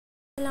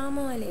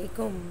Assalamu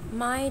alaikum,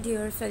 my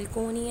dear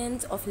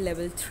Falconians of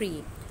level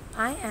 3.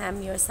 I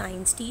am your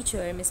science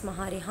teacher, Miss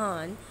Maha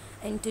Rehan,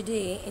 and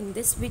today in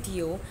this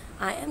video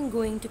I am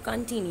going to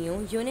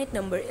continue unit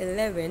number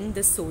 11,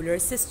 the solar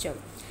system.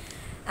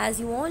 As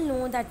you all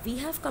know that we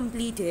have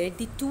completed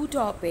the two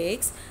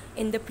topics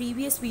in the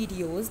previous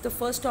videos. The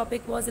first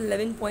topic was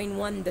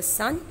 11.1, the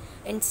sun,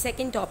 and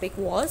second topic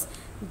was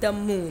the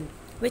moon,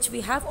 which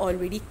we have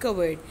already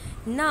covered.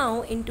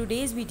 Now in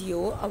today's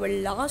video our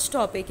last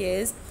topic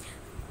is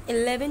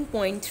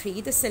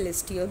 11.3, the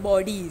celestial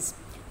bodies.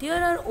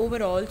 There are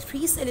overall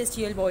 3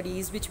 celestial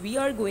bodies which we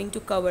are going to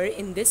cover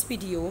in this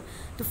video.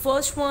 The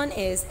first one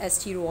is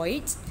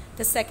asteroids,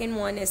 the second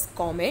one is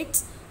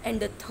comets, and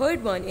the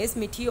third one is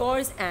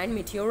meteors and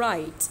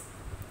meteorites.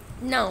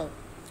 Now,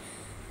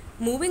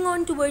 moving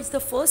on towards the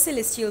first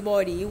celestial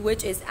body,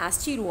 which is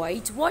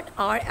asteroids. What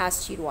are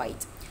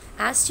asteroids?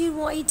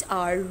 Asteroids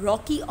are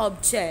rocky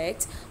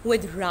objects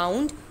with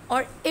round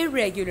or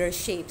irregular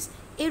shapes.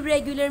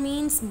 Irregular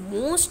means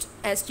most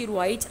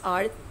asteroids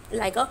are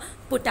like a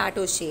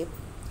potato shape.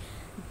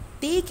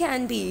 They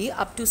can be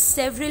up to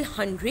several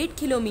hundred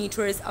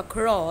kilometers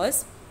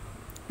across,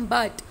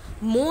 but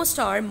most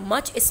are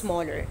much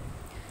smaller.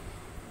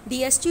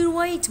 The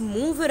asteroids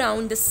move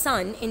around the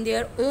sun in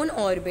their own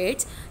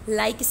orbits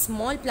like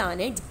small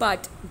planets,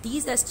 but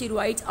these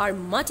asteroids are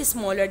much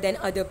smaller than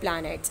other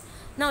planets.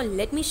 Now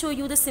let me show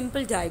you the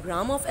simple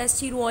diagram of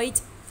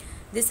asteroids.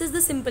 This is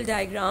the simple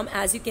diagram.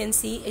 As you can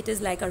see, it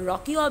is like a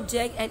rocky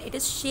object and it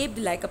is shaped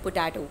like a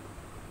potato.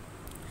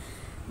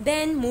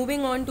 Then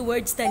moving on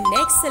towards the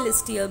next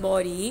celestial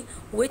body,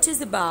 which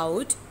is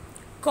about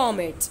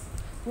comets.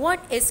 What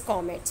is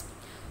comet?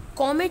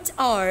 Comets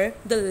are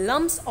the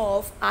lumps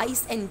of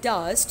ice and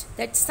dust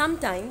that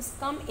sometimes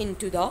come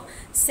into the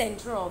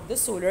center of the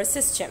solar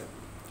system.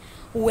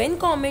 When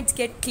comets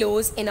get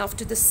close enough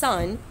to the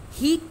sun,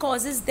 heat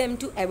causes them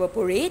to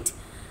evaporate.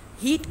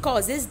 Heat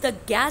causes the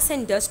gas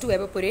and dust to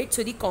evaporate,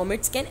 so the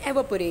comets can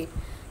evaporate.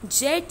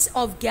 Jets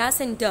of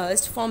gas and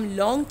dust form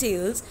long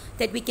tails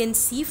that we can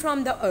see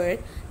from the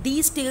earth.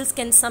 These tails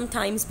can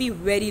sometimes be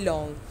very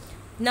long.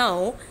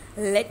 Now,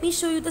 let me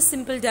show you the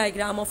simple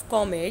diagram of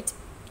comet.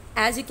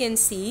 As you can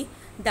see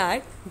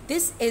that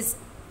this is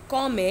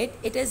comet.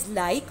 It is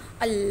like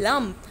a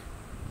lump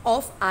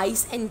of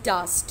ice and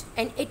dust,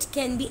 and it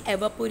can be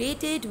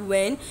evaporated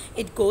when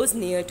it goes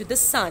near to the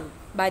sun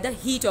by the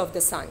heat of the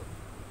sun.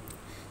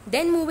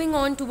 Then moving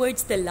on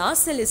towards the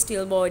last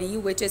celestial body,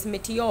 which is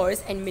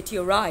meteors and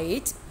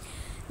meteorites.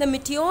 The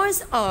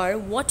meteors are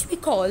what we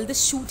call the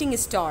shooting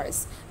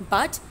stars,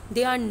 but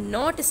they are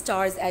not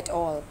stars at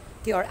all.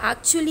 They are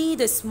actually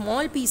the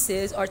small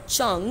pieces or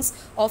chunks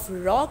of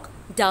rock,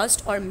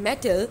 dust or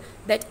metal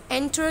that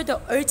enter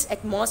the Earth's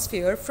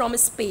atmosphere from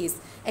space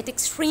at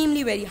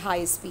extremely very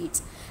high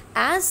speeds.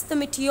 As the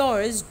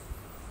meteors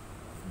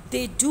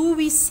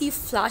we see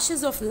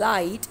flashes of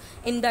light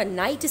in the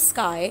night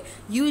sky,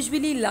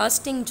 usually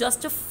lasting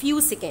just a few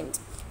seconds.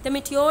 The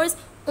meteors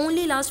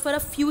only last for a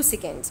few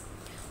seconds.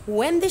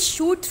 When they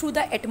shoot through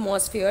the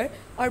atmosphere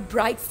or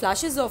bright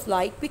flashes of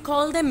light, we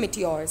call them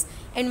meteors.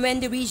 And when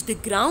they reach the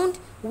ground,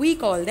 we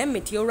call them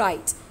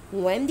meteorites.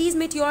 When these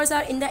meteors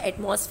are in the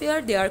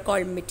atmosphere, they are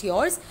called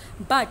meteors.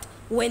 But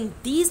when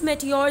these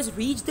meteors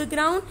reach the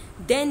ground,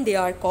 then they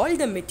are called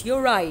the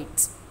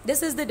meteorites.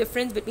 This is the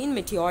difference between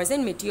meteors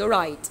and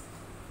meteorites.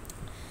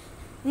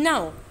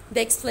 Now,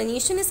 the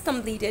explanation is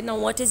completed. Now,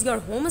 what is your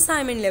home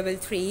assignment level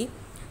 3?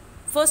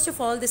 First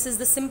of all, this is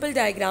the simple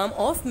diagram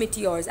of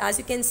meteors. As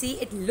you can see,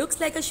 it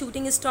looks like a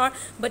shooting star,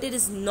 but it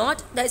is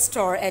not the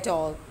star at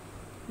all.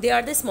 They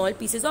are the small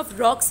pieces of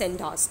rocks and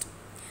dust.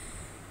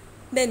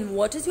 Then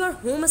what is your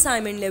home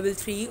assignment level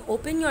 3?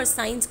 Open your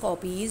science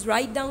copies,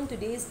 write down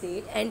today's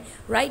date and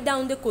write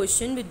down the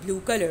question with blue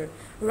color.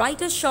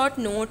 Write a short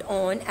note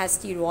on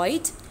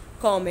asteroids,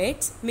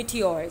 comets,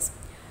 meteors.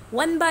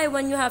 One by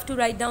one you have to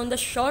write down the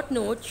short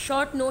note.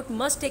 Short note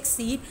must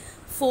exceed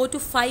 4 to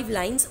 5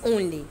 lines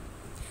only.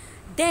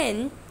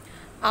 Then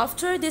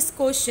after this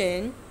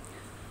question,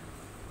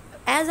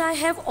 as I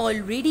have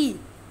already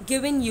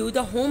given you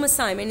the home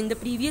assignment in the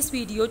previous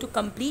video to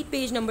complete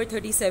page number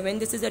 37.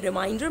 This is a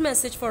reminder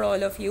message for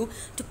all of you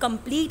to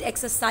complete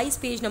exercise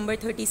page number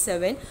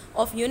 37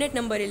 of unit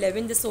number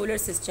 11, the solar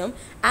system.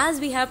 As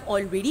we have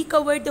already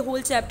covered the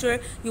whole chapter,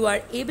 you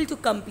are able to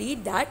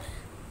complete that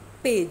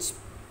page.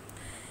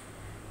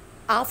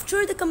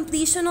 After the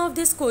completion of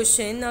this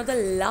question, now the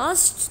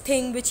last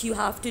thing which you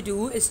have to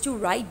do is to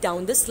write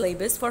down the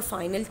syllabus for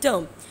final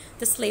term.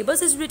 The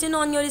syllabus is written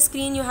on your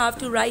screen. You have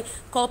to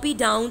copy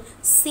down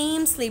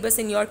same syllabus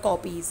in your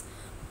copies.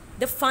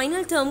 The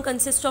final term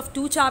consists of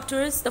 2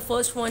 chapters. The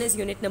first one is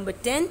unit number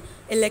 10,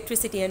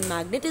 electricity and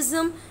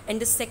magnetism, and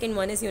the second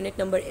one is unit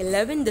number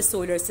 11, the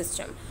solar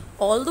system.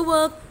 All the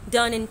work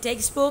done in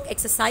textbook,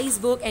 exercise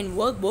book and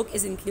workbook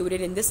is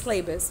included in this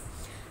syllabus.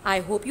 I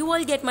hope you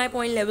all get my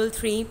point level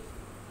 3.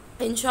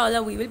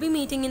 Inshallah, we will be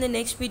meeting in the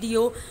next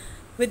video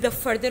with the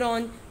further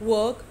on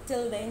work.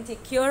 Till then,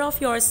 take care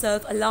of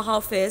yourself. Allah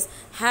Hafiz.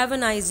 Have a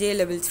nice day,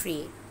 level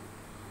 3.